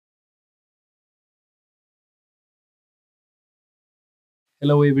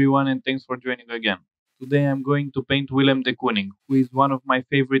Hello everyone and thanks for joining again. Today I'm going to paint Willem De Kooning, who is one of my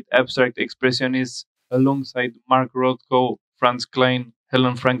favorite abstract expressionists alongside Mark Rothko, Franz Kline,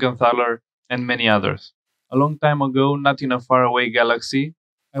 Helen Frankethaler, and many others. A long time ago, not in a faraway galaxy,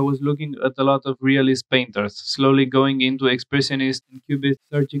 I was looking at a lot of realist painters, slowly going into expressionist and cubist,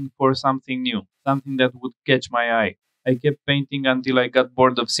 searching for something new, something that would catch my eye. I kept painting until I got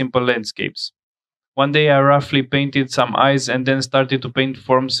bored of simple landscapes. One day I roughly painted some eyes and then started to paint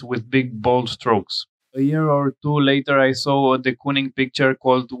forms with big bold strokes. A year or two later I saw a de Kooning picture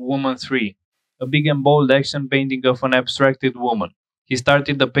called Woman 3, a big and bold action painting of an abstracted woman. He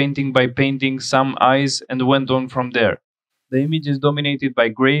started the painting by painting some eyes and went on from there. The image is dominated by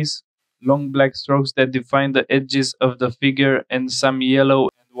grays, long black strokes that define the edges of the figure and some yellow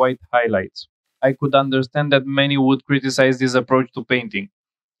and white highlights. I could understand that many would criticize this approach to painting.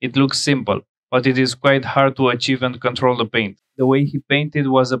 It looks simple, but it is quite hard to achieve and control the paint. The way he painted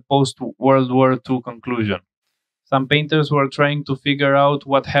was a post-World War II conclusion. Some painters were trying to figure out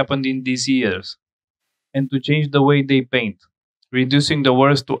what happened in these years and to change the way they paint, reducing the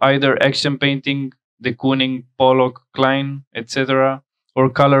works to either action painting, de Kooning, Pollock, Kline, etc., or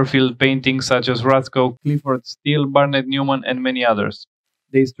color-filled paintings such as Rothko, Clifford Steele, Barnett Newman, and many others.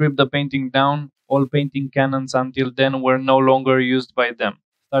 They stripped the painting down. All painting canons until then were no longer used by them,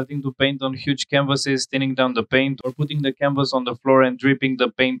 starting to paint on huge canvases, thinning down the paint, or putting the canvas on the floor and dripping the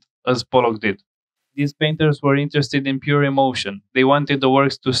paint as Pollock did. These painters were interested in pure emotion. They wanted the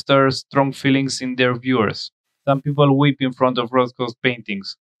works to stir strong feelings in their viewers. Some people weep in front of Rothko's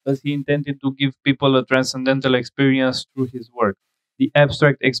paintings, as he intended to give people a transcendental experience through his work. The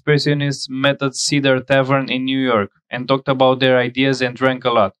Abstract Expressionists met at Cedar Tavern in New York and talked about their ideas and drank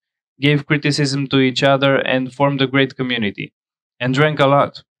a lot, gave criticism to each other and formed a great community. And drank a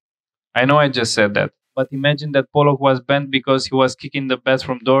lot. I know I just said that, but imagine that Pollock was banned because he was kicking the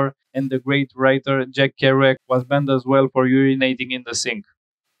bathroom door, and the great writer Jack Kerouac was banned as well for urinating in the sink.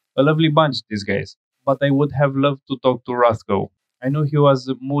 A lovely bunch, these guys. But I would have loved to talk to Rothko. I knew he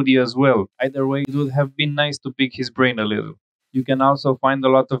was moody as well. Either way, it would have been nice to pick his brain a little. You can also find a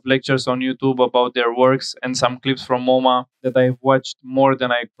lot of lectures on YouTube about their works and some clips from MoMA that I've watched more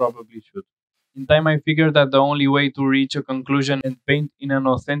than I probably should. In time, I figured that the only way to reach a conclusion and paint in an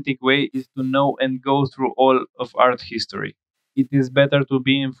authentic way is to know and go through all of art history. It is better to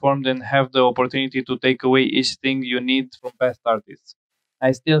be informed and have the opportunity to take away each thing you need from past artists.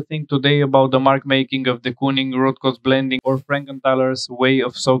 I still think today about the mark making of de Kooning, Rothko's blending, or Frankenthaler's way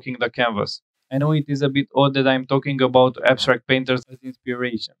of soaking the canvas. I know it is a bit odd that I'm talking about abstract painters as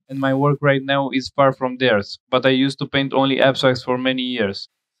inspiration, and my work right now is far from theirs, but I used to paint only abstracts for many years.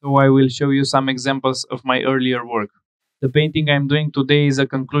 So I will show you some examples of my earlier work. The painting I'm doing today is a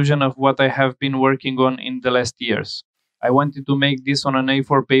conclusion of what I have been working on in the last years. I wanted to make this on an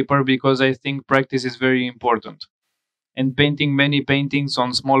A4 paper because I think practice is very important. And painting many paintings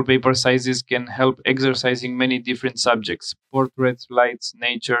on small paper sizes can help exercising many different subjects: portraits, lights,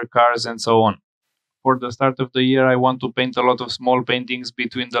 nature, cars, and so on. For the start of the year, I want to paint a lot of small paintings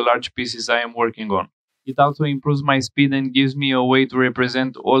between the large pieces I am working on. It also improves my speed and gives me a way to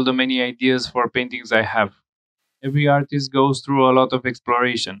represent all the many ideas for paintings I have. Every artist goes through a lot of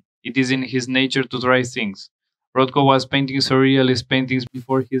exploration. It is in his nature to try things. Rothko was painting surrealist paintings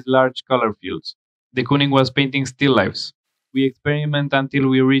before his large color fields. De Kooning was painting still lifes. We experiment until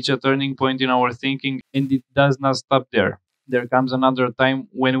we reach a turning point in our thinking, and it does not stop there. There comes another time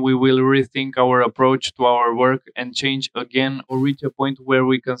when we will rethink our approach to our work and change again, or reach a point where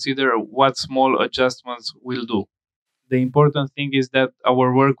we consider what small adjustments we'll do. The important thing is that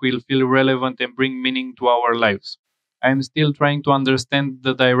our work will feel relevant and bring meaning to our lives. I am still trying to understand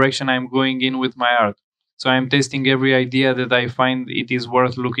the direction I am going in with my art, so I am testing every idea that I find it is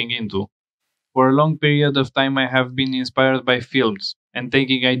worth looking into. For a long period of time I have been inspired by films and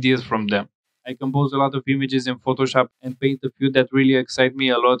taking ideas from them. I compose a lot of images in Photoshop and paint a few that really excite me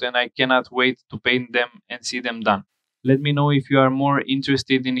a lot, and I cannot wait to paint them and see them done. Let me know if you are more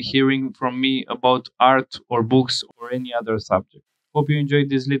interested in hearing from me about art or books or any other subject. Hope you enjoyed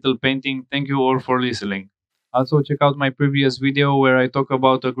this little painting. Thank you all for listening. Also check out my previous video where I talk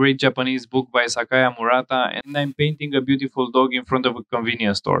about a great Japanese book by Sakaya Murata, and I'm painting a beautiful dog in front of a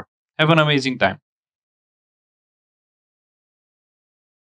convenience store. Have an amazing time.